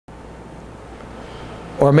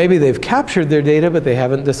Or maybe they've captured their data, but they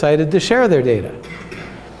haven't decided to share their data.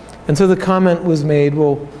 And so the comment was made,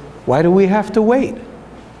 well, why do we have to wait?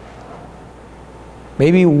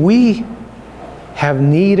 Maybe we have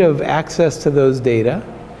need of access to those data,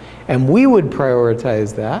 and we would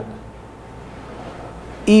prioritize that,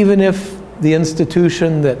 even if the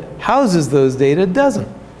institution that houses those data doesn't.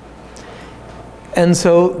 And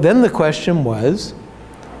so then the question was,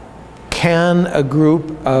 can a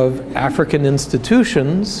group of African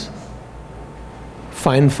institutions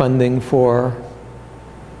find funding for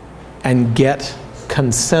and get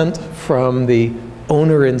consent from the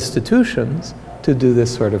owner institutions to do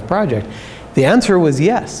this sort of project? The answer was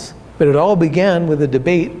yes, but it all began with a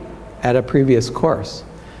debate at a previous course.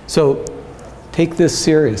 So take this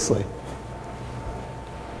seriously.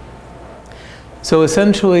 So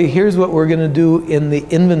essentially, here's what we're going to do in the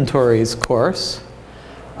inventories course.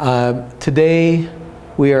 Today,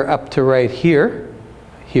 we are up to right here,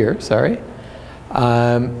 sorry.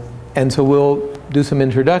 And so we'll do some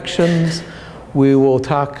introductions. We will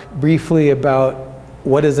talk briefly about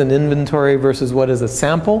what is an inventory versus what is a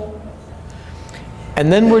sample.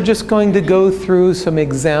 And then we're just going to go through some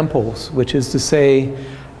examples, which is to say,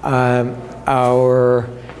 our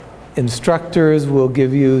instructors will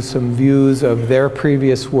give you some views of their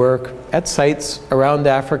previous work at sites around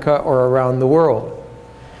Africa or around the world.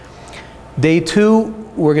 Day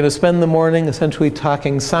 2, we're going to spend the morning essentially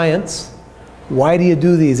talking science. Why do you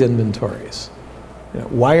do these inventories?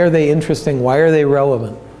 Why are they interesting? Why are they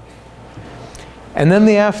relevant? And then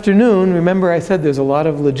the afternoon, remember I said there's a lot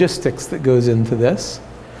of logistics that goes into this.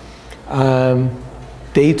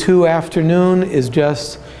 Day 2 afternoon is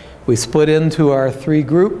just, we split into our 3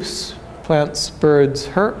 groups, plants, birds,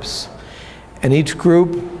 herps, and each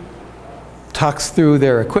group talks through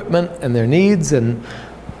their equipment and their needs, and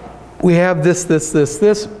we have this,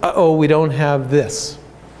 uh-oh, we don't have this.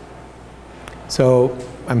 So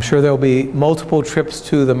I'm sure there'll be multiple trips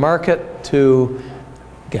to the market to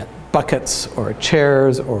get buckets or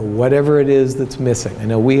chairs or whatever it is that's missing. I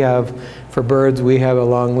know we have, for birds, we have a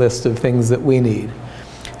long list of things that we need.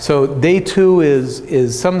 So day 2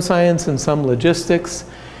 is some science and some logistics.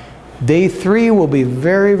 Day 3 will be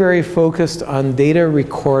very, very focused on data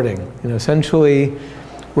recording. Essentially,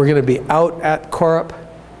 we're going to be out at Korup.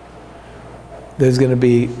 There's going to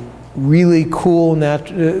be really cool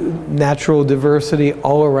natural diversity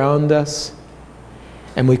all around us.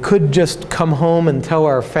 And we could just come home and tell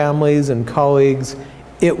our families and colleagues,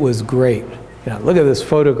 it was great. Look at this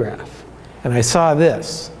photograph. And I saw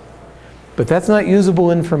this. But that's not usable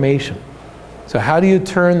information. So how do you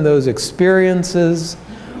turn those experiences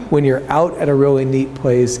when you're out at a really neat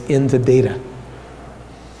place into data?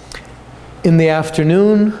 In the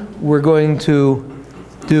afternoon, we're going to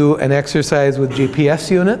do an exercise with GPS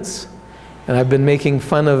units. And I've been making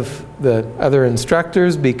fun of the other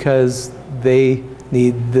instructors because they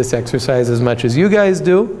need this exercise as much as you guys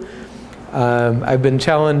do. I've been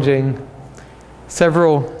challenging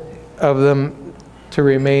several of them to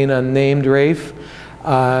remain unnamed, Rafe,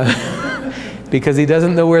 because he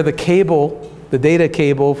doesn't know where the cable, the data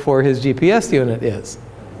cable for his GPS unit is.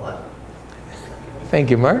 What? Thank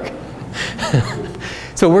you, Mark.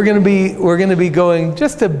 So we're going to be going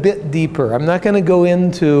just a bit deeper. I'm not going to go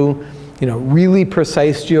into, really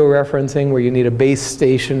precise georeferencing where you need a base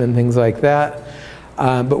station and things like that.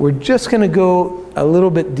 But we're just going to go a little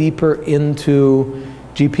bit deeper into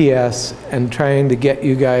GPS and trying to get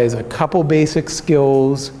you guys a couple basic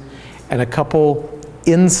skills and a couple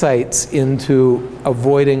insights into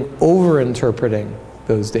avoiding over-interpreting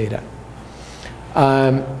those data.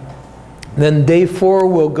 Then day 4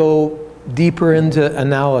 we'll go deeper into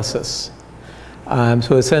analysis.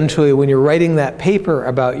 So essentially when you're writing that paper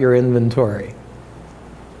about your inventory,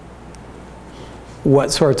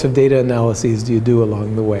 what sorts of data analyses do you do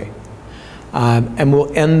along the way? And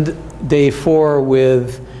we'll end day 4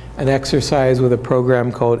 with an exercise with a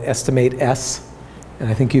program called Estimate S. And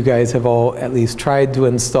I think you guys have all at least tried to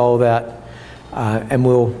install that. And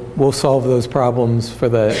we'll solve those problems for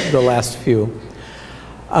the last few.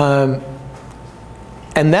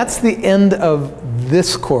 And that's the end of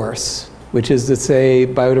this course, which is to say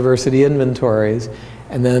biodiversity inventories.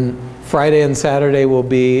 And then Friday and Saturday will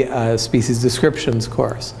be a species descriptions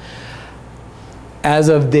course. As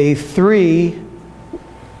of day 3,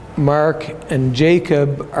 Mark and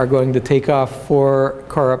Jacob are going to take off for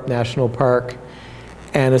Korup National Park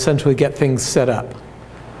and essentially get things set up.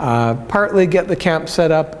 Partly get the camp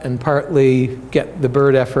set up and partly get the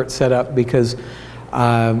bird effort set up because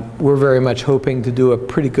we're very much hoping to do a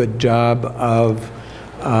pretty good job of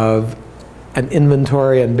an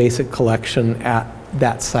inventory and basic collection at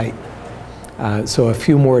that site. So a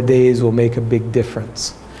few more days will make a big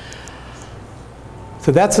difference.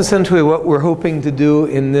 So that's essentially what we're hoping to do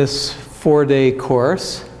in this 4-day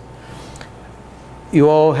course. You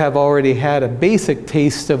all have already had a basic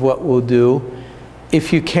taste of what we'll do.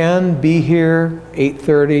 If you can, be here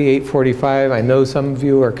 8:30, 8:45. I know some of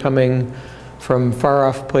you are coming from far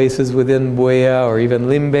off places within Buea or even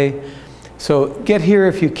Limbe. So get here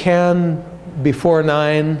if you can before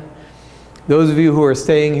 9. Those of you who are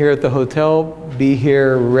staying here at the hotel, be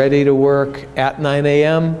here ready to work at 9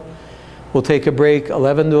 a.m. We'll take a break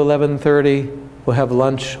 11 to 11:30. We'll have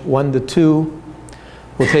lunch 1 to 2.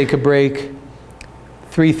 We'll take a break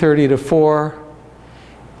 3:30 to 4.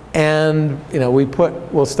 And you know,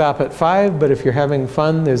 we'll stop at 5, but if you're having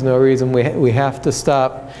fun, there's no reason we have to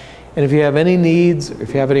stop. And if you have any needs, or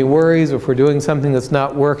if you have any worries, or if we're doing something that's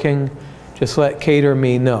not working, just let Kate or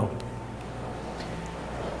me know.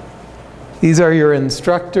 These are your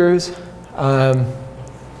instructors.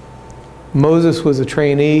 Moses was a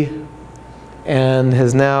trainee and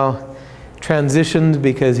has now transitioned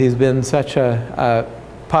because he's been such a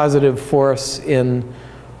positive force in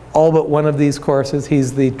all but one of these courses.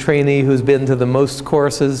 He's the trainee who's been to the most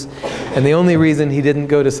courses, and the only reason he didn't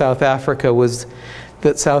go to South Africa was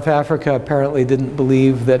that South Africa apparently didn't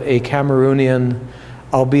believe that a Cameroonian,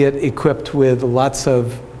 albeit equipped with lots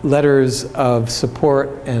of letters of support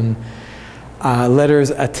and letters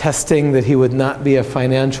attesting that he would not be a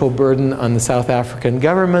financial burden on the South African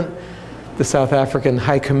government, the South African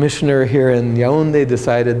High Commissioner here in Yaoundé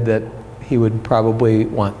decided that he would probably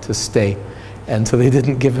want to stay. And so they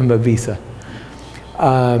didn't give him a visa.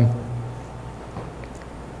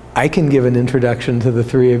 I can give an introduction to the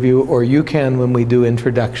three of you, or you can when we do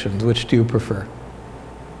introductions. Which do you prefer?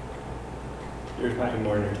 You're talking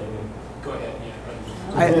more entertaining. Go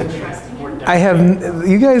ahead. Yeah.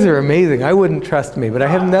 You guys are amazing. I wouldn't trust me, but I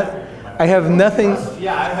have nothing.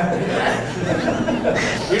 Yeah,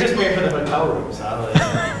 we're just waiting for the hotel room, so I'll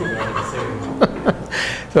let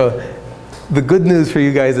you. So the good news for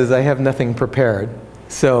you guys is I have nothing prepared.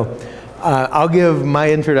 So I'll give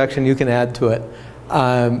my introduction, you can add to it.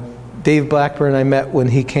 Dave Blackburn I met when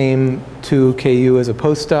he came to KU as a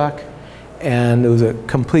postdoc, and it was a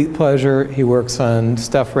complete pleasure. He works on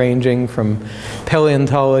stuff ranging from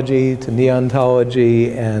paleontology to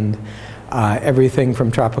neontology and everything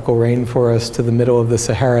from tropical rainforest to the middle of the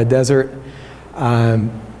Sahara Desert.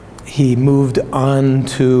 He moved on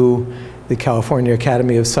to the California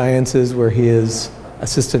Academy of Sciences, where he is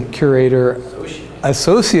assistant curator,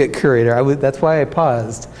 associate curator, that's why I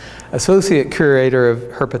paused, associate curator of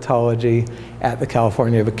herpetology at the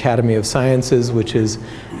California Academy of Sciences, which is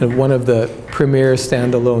one of the premier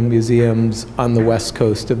standalone museums on the west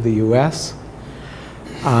coast of the US.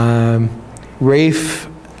 Rafe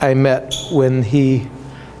I met when he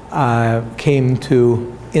came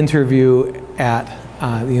to interview at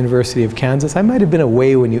the University of Kansas. I might have been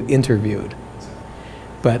away when you interviewed,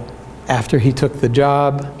 but after he took the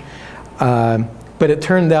job. But it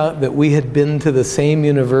turned out that we had been to the same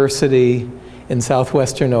university in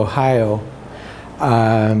southwestern Ohio.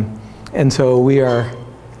 And so we are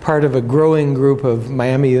part of a growing group of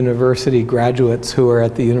Miami University graduates who are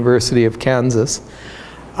at the University of Kansas.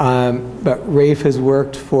 But Rafe has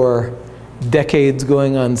worked for decades,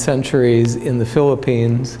 going on centuries, in the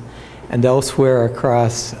Philippines and elsewhere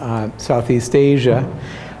across Southeast Asia.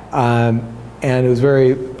 And it was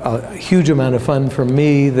a huge amount of fun for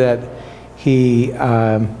me that he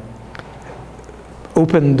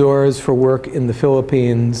opened doors for work in the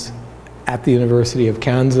Philippines at the University of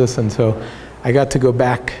Kansas, and so I got to go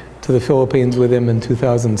back to the Philippines with him in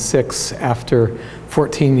 2006 after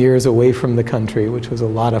 14 years away from the country, which was a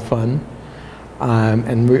lot of fun.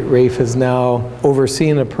 And Rafe has now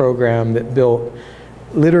overseen a program that built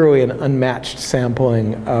literally an unmatched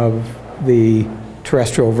sampling of the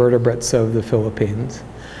terrestrial vertebrates of the Philippines.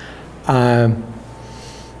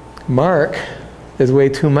 Mark, there's way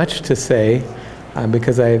too much to say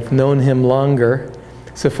because I've known him longer.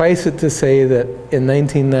 Suffice it to say that in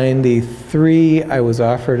 1993, I was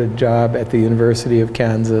offered a job at the University of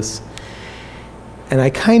Kansas. And I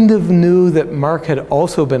kind of knew that Mark had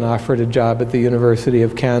also been offered a job at the University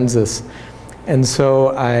of Kansas. And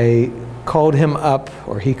so I called him up,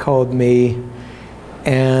 or he called me,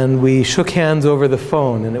 and we shook hands over the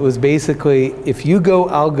phone. And it was basically, if you go,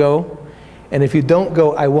 I'll go. And if you don't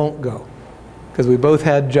go, I won't go. Because we both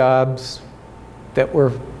had jobs that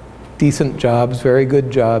were decent jobs, very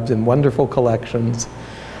good jobs, and wonderful collections.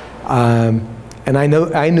 And I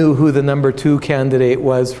knew who the #2 candidate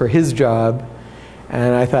was for his job.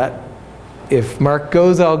 And I thought, if Mark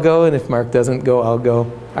goes, I'll go. And if Mark doesn't go, I'll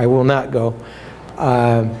go. I will not go.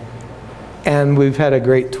 And we've had a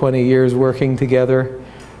great 20 years working together.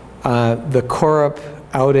 The Korup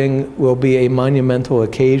outing will be a monumental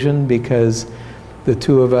occasion because the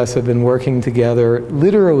two of us have been working together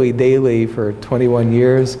literally daily for 21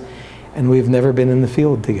 years, and we've never been in the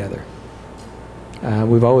field together.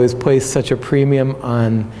 We've always placed such a premium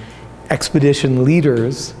on expedition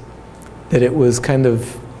leaders that it was kind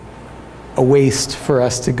of a waste for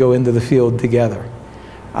us to go into the field together.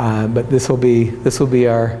 But this will be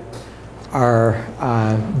our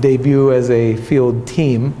debut as a field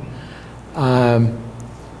team. And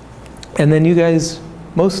then you guys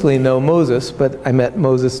mostly know Moses, but I met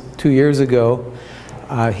Moses 2 years ago.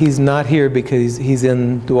 He's not here because he's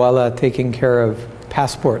in Douala taking care of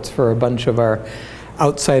passports for a bunch of our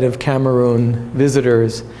outside of Cameroon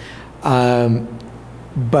visitors.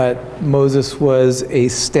 But Moses was a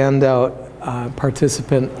standout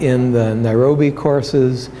participant in the Nairobi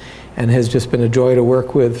courses and has just been a joy to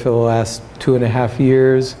work with for the last 2.5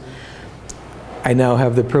 years. I now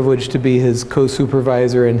have the privilege to be his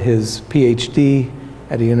co-supervisor in his PhD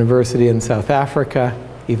at a university in South Africa,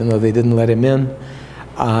 even though they didn't let him in.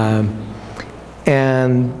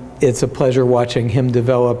 And it's a pleasure watching him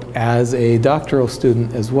develop as a doctoral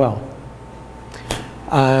student as well.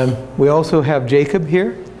 We also have Jacob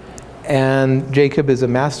here, and Jacob is a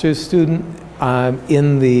master's student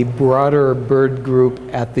in the broader bird group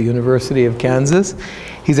at the University of Kansas.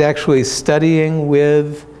 He's actually studying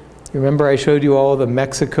with, remember I showed you all the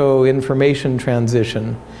Mexico information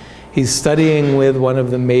transition. He's studying with one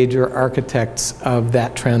of the major architects of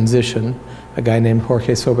that transition, a guy named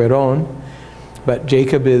Jorge Soberon. But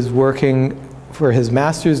Jacob is working, for his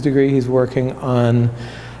master's degree, he's working on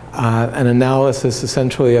an analysis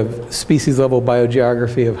essentially of species-level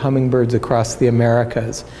biogeography of hummingbirds across the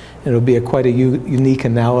Americas. It'll be quite a unique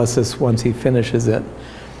analysis once he finishes it.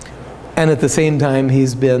 And at the same time,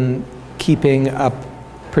 he's been keeping up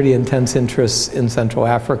pretty intense interests in Central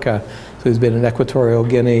Africa. So he's been in Equatorial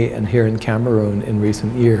Guinea and here in Cameroon in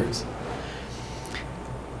recent years.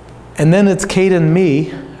 And then it's Kate and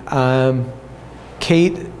me.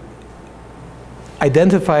 Kate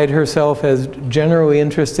identified herself as generally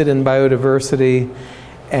interested in biodiversity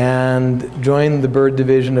and joined the bird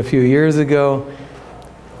division a few years ago.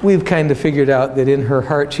 We've kind of figured out that in her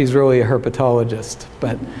heart she's really a herpetologist,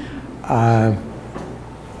 but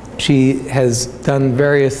she has done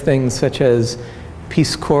various things such as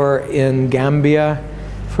Peace Corps in Gambia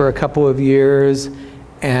for a couple of years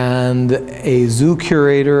and a zoo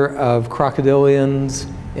curator of crocodilians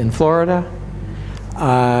in Florida.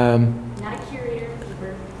 Not a curator,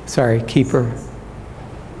 keeper. Sorry, keeper.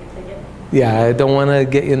 Yeah, I don't want to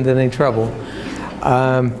get into any trouble.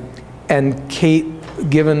 And Kate,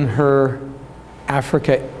 given her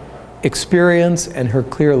Africa experience and her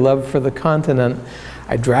clear love for the continent,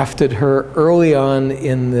 I drafted her early on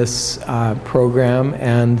in this program,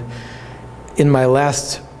 and in my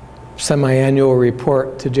last semi-annual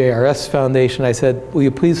report to JRS Foundation, I said, will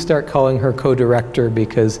you please start calling her co-director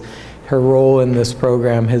because her role in this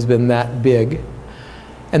program has been that big.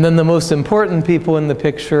 And then the most important people in the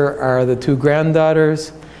picture are the two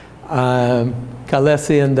granddaughters,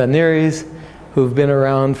 Kalesi and Daniris, who've been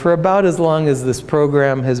around for about as long as this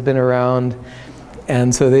program has been around.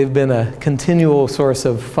 And so they've been a continual source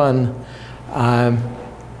of fun. And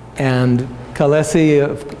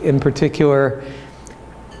Kalesi in particular,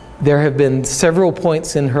 there have been several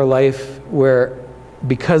points in her life where,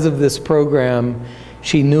 because of this program,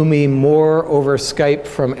 she knew me more over Skype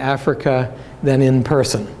from Africa than in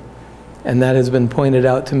person. And that has been pointed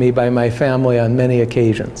out to me by my family on many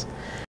occasions.